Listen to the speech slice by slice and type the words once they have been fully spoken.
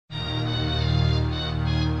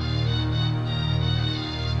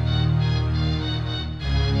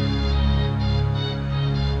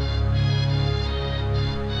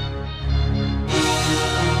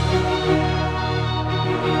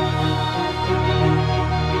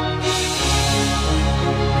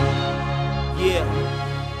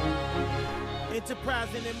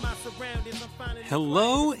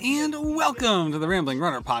Hello and welcome to the Rambling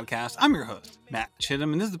Runner Podcast. I'm your host, Matt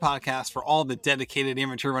Chittum, and this is the podcast for all the dedicated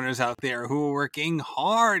amateur runners out there who are working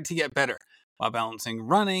hard to get better while balancing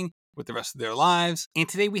running with the rest of their lives. And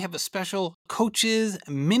today we have a special Coaches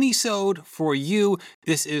Minisode for you.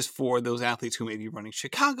 This is for those athletes who may be running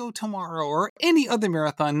Chicago tomorrow or any other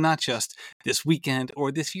marathon, not just this weekend or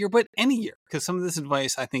this year, but any year, because some of this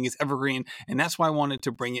advice I think is evergreen, and that's why I wanted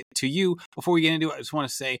to bring it to you. Before we get into it, I just want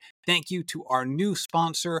to say thank you to our new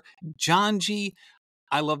sponsor, John G.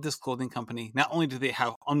 I love this clothing company. Not only do they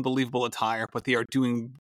have unbelievable attire, but they are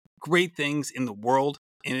doing great things in the world.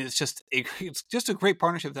 And it's just a great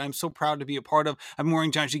partnership that I'm so proud to be a part of. I've been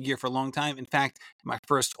wearing John G gear for a long time. In fact, my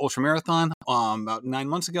first ultra marathon about 9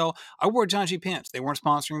 months ago, I wore John G pants. They weren't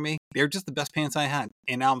sponsoring me. They're just the best pants I had.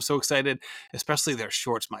 And now I'm so excited, especially their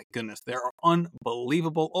shorts. My goodness, they're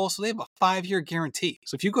unbelievable. Also, they have a 5-year guarantee.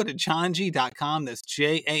 So if you go to johng.com, that's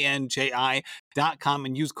JANJI.com,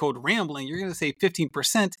 and use code RAMBLING, you're going to save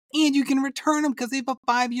 15%, and you can return them because they have a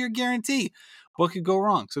 5-year guarantee. What could go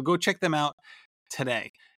wrong? So go check them out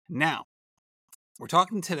today. Now, we're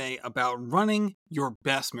talking today about running your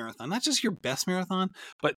best marathon. Not just your best marathon,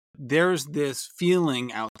 but there's this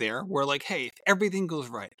feeling out there where like, hey, if everything goes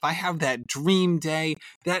right, if I have that dream day,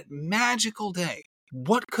 that magical day,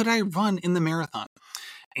 what could I run in the marathon?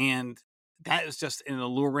 And that is just an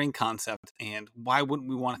alluring concept. And why wouldn't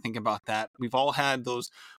we want to think about that? We've all had those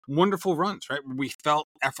wonderful runs, right? Where we felt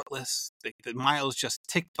effortless. The miles just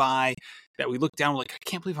ticked by, that we looked down, we're like, I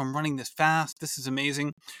can't believe I'm running this fast. This is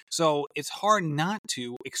amazing. So it's hard not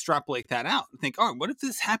to extrapolate that out and think, all right, what if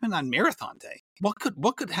this happened on marathon day? What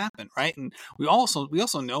could happen, right? And we also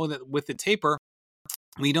know that with the taper,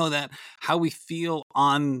 we know that how we feel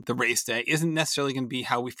on the race day isn't necessarily going to be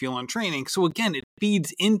how we feel on training. So again, it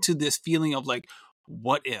feeds into this feeling of like,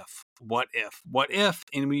 what if?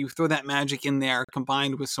 And when you throw that magic in there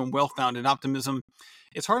combined with some well-founded optimism,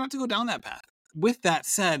 it's hard not to go down that path. With that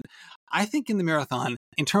said, I think in the marathon,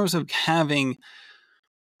 in terms of having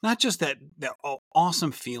not just that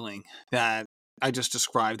awesome feeling that I just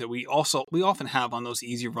described, that we often have on those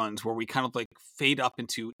easy runs where we kind of like fade up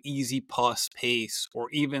into easy plus pace or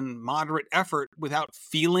even moderate effort without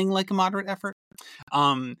feeling like a moderate effort.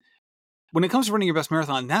 When it comes to running your best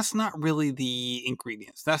marathon, that's not really the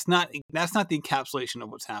ingredients. That's not the encapsulation of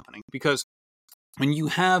what's happening, because when you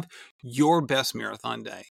have your best marathon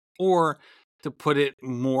day, or to put it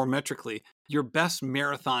more metrically, your best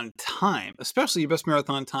marathon time, especially your best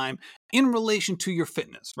marathon time in relation to your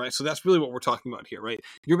fitness, right? So that's really what we're talking about here, right?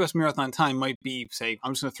 Your best marathon time might be, say,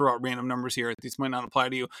 I'm just going to throw out random numbers here. These might not apply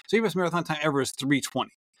to you. So your best marathon time ever is 3:20.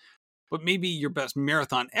 But maybe your best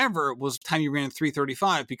marathon ever was the time you ran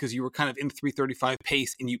 3:35 because you were kind of in 3:35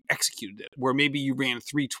 pace and you executed it. Where maybe you ran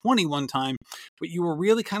 3:20 one time, but you were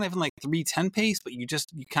really kind of in like 3:10 pace, but you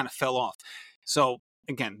kind of fell off. So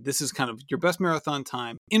again, this is kind of your best marathon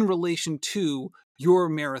time in relation to your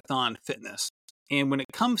marathon fitness. And when it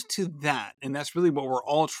comes to that, and that's really what we're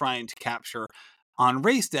all trying to capture on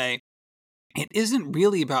race day, it isn't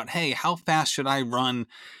really about, hey, how fast should I run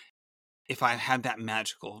if I had that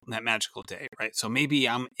magical day, right? So maybe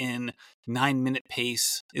I'm in 9-minute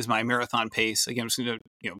pace is my marathon pace. Again, I'm just going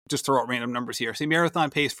to just throw out random numbers here. Say marathon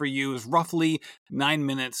pace for you is roughly 9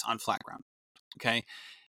 minutes on flat ground, okay?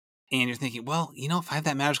 And you're thinking, well, if I have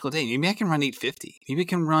that magical day, maybe I can run 8:50. Maybe I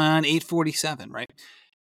can run 8:47, right?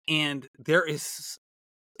 And there is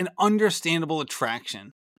an understandable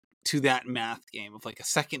attraction to that math game of like a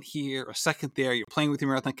second here, a second there. You're playing with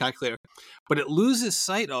your marathon calculator, but it loses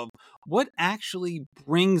sight of what actually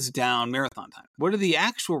brings down marathon time. What are the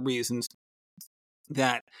actual reasons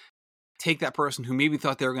that take that person who maybe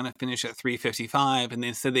thought they were going to finish at 3:55 and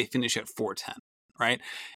instead they finish at 4:10, right?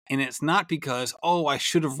 And it's not because, I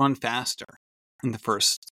should have run faster in the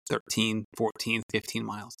first 13, 14, 15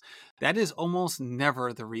 miles. That is almost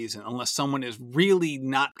never the reason, unless someone is really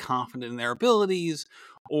not confident in their abilities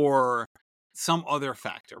or some other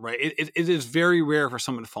factor, right? It is very rare for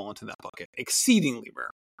someone to fall into that bucket, exceedingly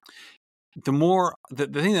rare.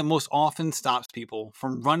 The thing that most often stops people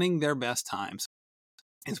from running their best times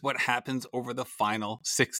is what happens over the final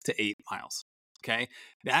 6 to 8 miles. Okay,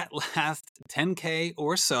 that last 10K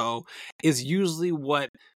or so is usually what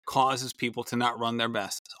causes people to not run their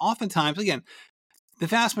best. Oftentimes, again, the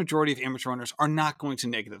vast majority of amateur runners are not going to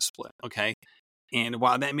negative split, okay? And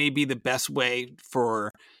while that may be the best way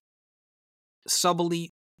for sub-elite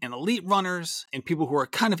and elite runners and people who are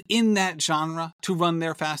kind of in that genre to run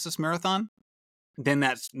their fastest marathon, then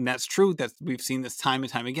that's true. We've seen this time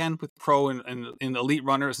and time again with pro and elite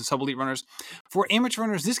runners and sub-elite runners. For amateur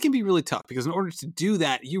runners, this can be really tough because in order to do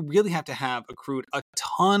that, you really have to have accrued a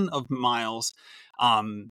ton of miles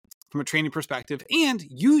from a training perspective, and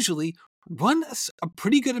usually run a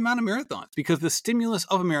pretty good amount of marathons, because the stimulus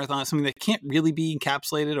of a marathon is something that can't really be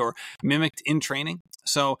encapsulated or mimicked in training.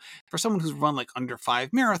 So for someone who's run like under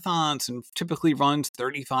 5 marathons and typically runs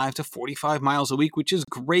 35 to 45 miles a week, which is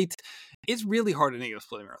great, it's really hard to negative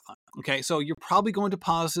split a marathon. Okay, so you're probably going to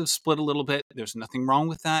positive split a little bit. There's nothing wrong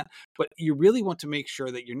with that, but you really want to make sure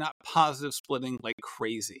that you're not positive splitting like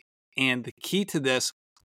crazy. And the key to this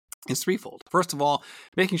is threefold. First of all,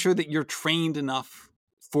 making sure that you're trained enough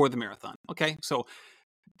for the marathon. Okay, so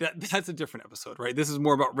that's a different episode, right? This is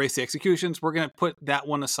more about race executions. We're going to put that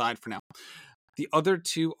one aside for now. The other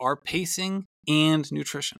two are pacing and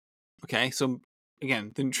nutrition. Okay, so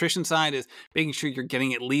again, the nutrition side is making sure you're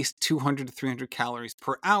getting at least 200 to 300 calories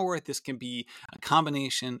per hour. This can be a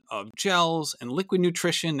combination of gels and liquid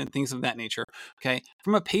nutrition and things of that nature. Okay,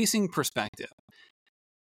 from a pacing perspective,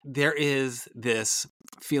 there is this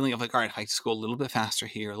feeling of like, all right, I just go a little bit faster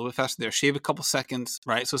here, a little bit faster there, shave a couple seconds,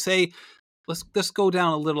 right? So say, let's go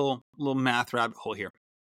down a little math rabbit hole here.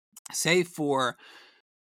 Say for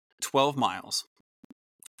 12 miles,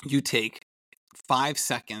 you take 5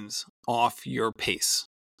 seconds off your pace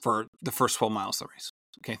for the first 12 miles of the race.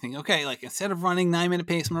 Okay, think, okay, like instead of running 9-minute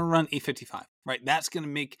pace, I'm going to run 8:55, right? That's going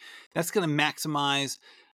to maximize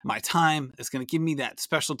my time. It's going to give me that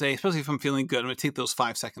special day, especially if I'm feeling good. I'm going to take those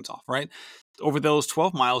 5 seconds off, right? Over those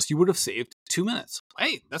 12 miles, you would have saved 2 minutes.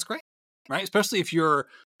 Hey, that's great, right? Especially if you're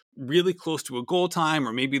really close to a goal time,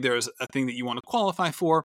 or maybe there's a thing that you want to qualify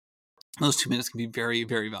for. Those 2 minutes can be very,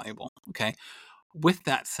 very valuable, okay? With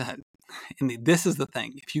that said, and this is the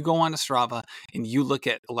thing, if you go on to Strava and you look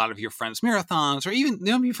at a lot of your friends' marathons, or even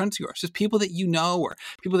they don't be friends of yours, just people that you know, or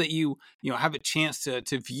people that you have a chance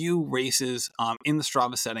to view races in the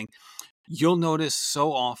Strava setting, you'll notice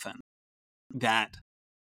so often that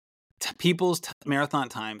people's marathon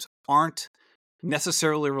times aren't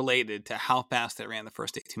necessarily related to how fast they ran the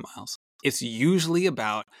first 18 miles. It's usually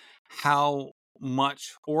about how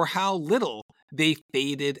much or how little they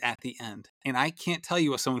faded at the end. And I can't tell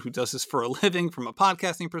you, as someone who does this for a living from a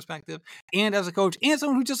podcasting perspective, and as a coach, and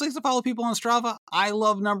someone who just likes to follow people on Strava, I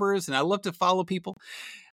love numbers and I love to follow people.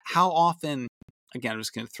 How often, again, I'm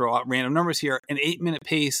just going to throw out random numbers here, an 8-minute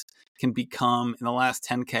pace can become, in the last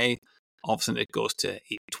 10K, all of a sudden it goes to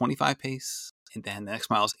 8:25 pace, and then the next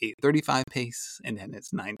mile is 8:35 pace, and then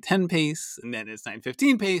it's 9:10 pace, and then it's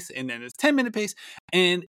 9:15 pace, and then it's 10-minute pace.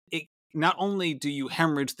 And not only do you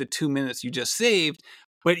hemorrhage the 2 minutes you just saved,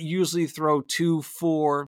 but you usually throw 2,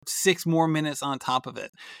 4, 6 more minutes on top of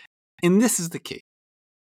it. And this is the key.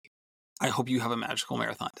 I hope you have a magical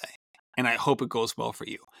marathon day, and I hope it goes well for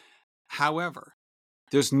you. However,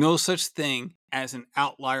 there's no such thing as an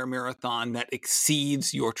outlier marathon that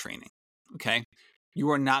exceeds your training, okay? You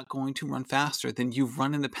are not going to run faster than you've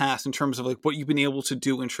run in the past in terms of like what you've been able to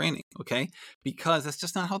do in training, okay? Because that's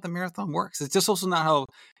just not how the marathon works. It's just also not how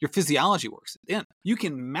your physiology works. And you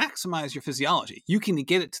can maximize your physiology. You can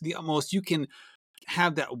get it to the utmost. You can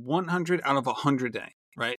have that 100 out of 100 day,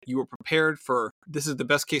 right? You were prepared for, this is the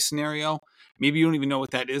best case scenario. Maybe you don't even know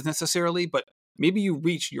what that is necessarily, but maybe you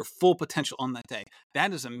reach your full potential on that day.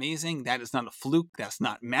 That is amazing. That is not a fluke. That's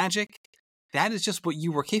not magic. That is just what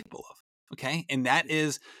you were capable of. Okay, and that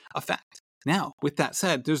is a fact. Now, with that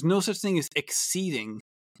said, there's no such thing as exceeding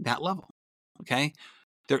that level. Okay,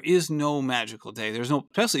 there is no magical day. There's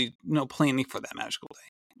especially no planning for that magical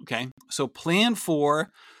day. Okay, so plan for,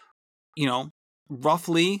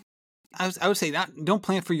 roughly. I would say don't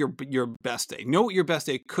plan for your best day. Know what your best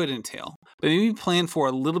day could entail, but maybe plan for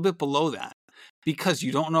a little bit below that, because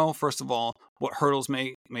you don't know, first of all, what hurdles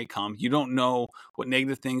may come. You don't know what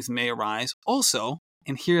negative things may arise. Also,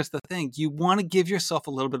 and here's the thing, you want to give yourself a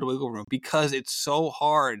little bit of wiggle room, because it's so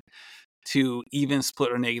hard to even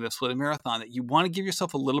split or negative split a marathon, that you want to give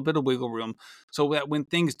yourself a little bit of wiggle room so that when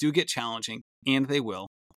things do get challenging, and they will,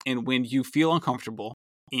 and when you feel uncomfortable,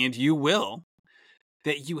 and you will,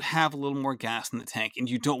 that you have a little more gas in the tank, and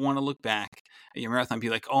you don't want to look back at your marathon and be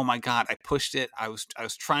like, oh my God, I pushed it. I was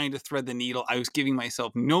trying to thread the needle. I was giving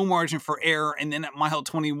myself no margin for error. And then at mile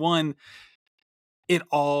 21, it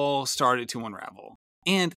all started to unravel.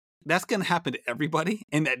 And that's going to happen to everybody.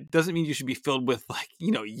 And that doesn't mean you should be filled with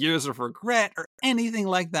years of regret or anything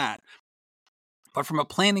like that. But from a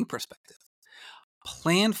planning perspective,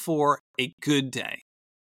 plan for a good day.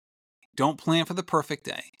 Don't plan for the perfect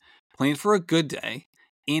day. Plan for a good day.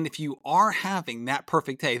 And if you are having that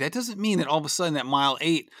perfect day, that doesn't mean that all of a sudden at mile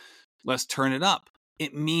 8, let's turn it up.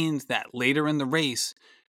 it means that later in the race,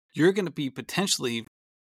 you're going to be potentially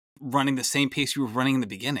running the same pace you were running in the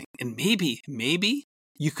beginning. And maybe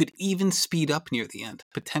you could even speed up near the end,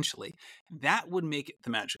 potentially. That would make it the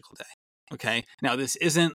magical day. Okay. Now, this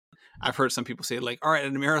isn't, I've heard some people say, like, all right,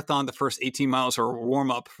 in a marathon, the first 18 miles are a warm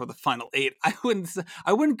up for the final 8. I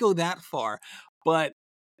wouldn't go that far, but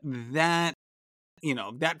that,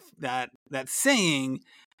 that saying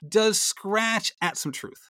does scratch at some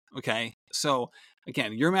truth. Okay. So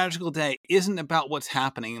again, your magical day isn't about what's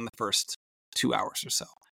happening in the first 2 hours or so.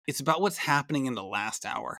 It's about what's happening in the last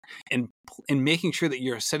hour and making sure that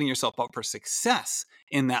you're setting yourself up for success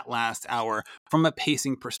in that last hour from a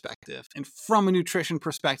pacing perspective and from a nutrition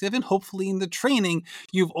perspective. And hopefully in the training,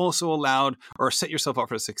 you've also allowed or set yourself up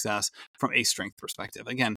for success from a strength perspective.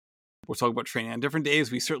 Again, we're talking about training on different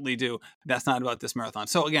days. We certainly do. That's not about this marathon.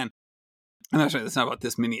 So again, that's not about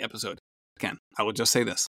this mini episode. Again, I will just say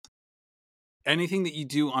this. Anything that you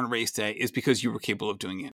do on race day is because you were capable of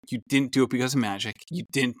doing it. You didn't do it because of magic. You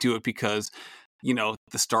didn't do it because, the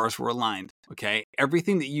stars were aligned. Okay.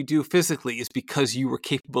 Everything that you do physically is because you were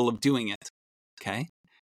capable of doing it. Okay.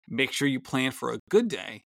 Make sure you plan for a good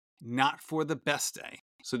day, not for the best day,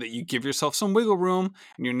 so that you give yourself some wiggle room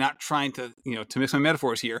and you're not trying to, to mix my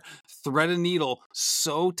metaphors here, thread a needle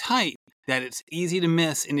so tight that it's easy to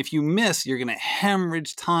miss. And if you miss, you're going to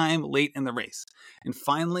hemorrhage time late in the race. And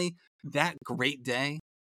finally, that great day,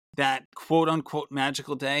 that quote unquote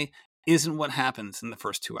magical day, isn't what happens in the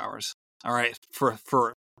first 2 hours. All right. For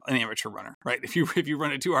an amateur runner, right? If you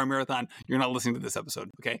run a 2-hour marathon, you're not listening to this episode.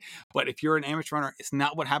 Okay. But if you're an amateur runner, it's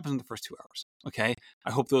not what happens in the first 2 hours. Okay.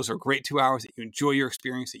 I hope those are great 2 hours, that you enjoy your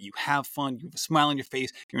experience, that you have fun, you have a smile on your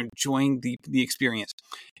face, you're enjoying the experience.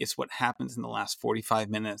 It's what happens in the last 45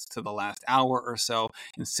 minutes to the last hour or so,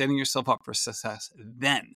 and setting yourself up for success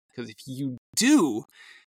then. Because if you do,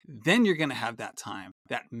 then you're going to have that time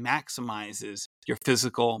that maximizes your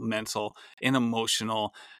physical, mental, and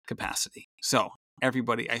emotional capacity. So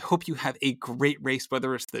everybody, I hope you have a great race,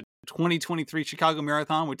 whether it's the 2023 Chicago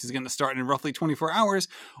Marathon, which is going to start in roughly 24 hours,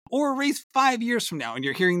 or a race 5 years from now. And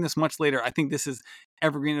you're hearing this much later. I think this is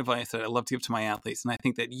evergreen advice that I love to give to my athletes. And I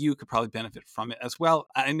think that you could probably benefit from it as well.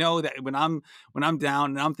 I know that when I'm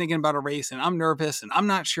down and I'm thinking about a race and I'm nervous and I'm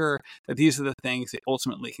not sure, that these are the things that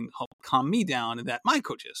ultimately can help calm me down and that my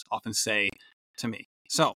coaches often say to me.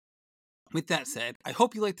 So with that said, I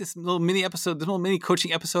hope you like this little mini episode, this little mini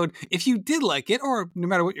coaching episode. If you did like it, or no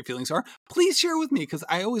matter what your feelings are, please share it with me, because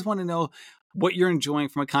I always want to know what you're enjoying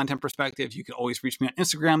from a content perspective. You can always reach me on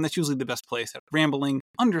Instagram. That's usually the best place, at rambling_runner.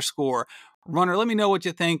 Let me know what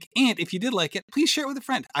you think. And if you did like it, please share it with a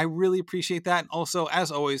friend. I really appreciate that. Also,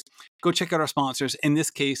 as always, go check out our sponsors. In this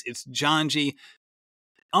case, it's John G.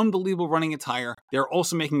 Unbelievable running attire. They're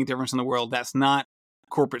also making a difference in the world. That's not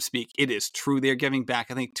corporate speak. It is true. They're giving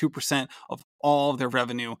back, I think, 2% of all of their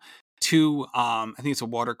revenue to, I think it's a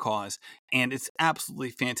water cause. And it's absolutely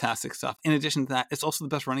fantastic stuff. In addition to that, it's also the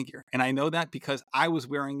best running gear. And I know that because I was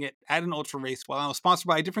wearing it at an ultra race while I was sponsored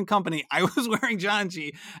by a different company. I was wearing John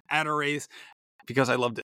G at a race because I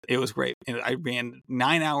loved it. It was great. And I ran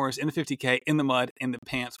 9 hours in the 50K in the mud, and the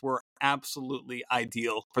pants were absolutely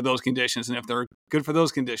ideal for those conditions. And if they're good for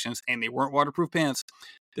those conditions and they weren't waterproof pants,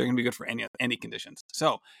 they're going to be good for any conditions.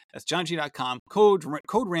 So that's johng.com, code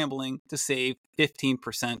rambling to save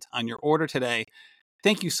 15% on your order today.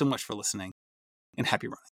 Thank you so much for listening, and happy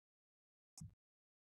running.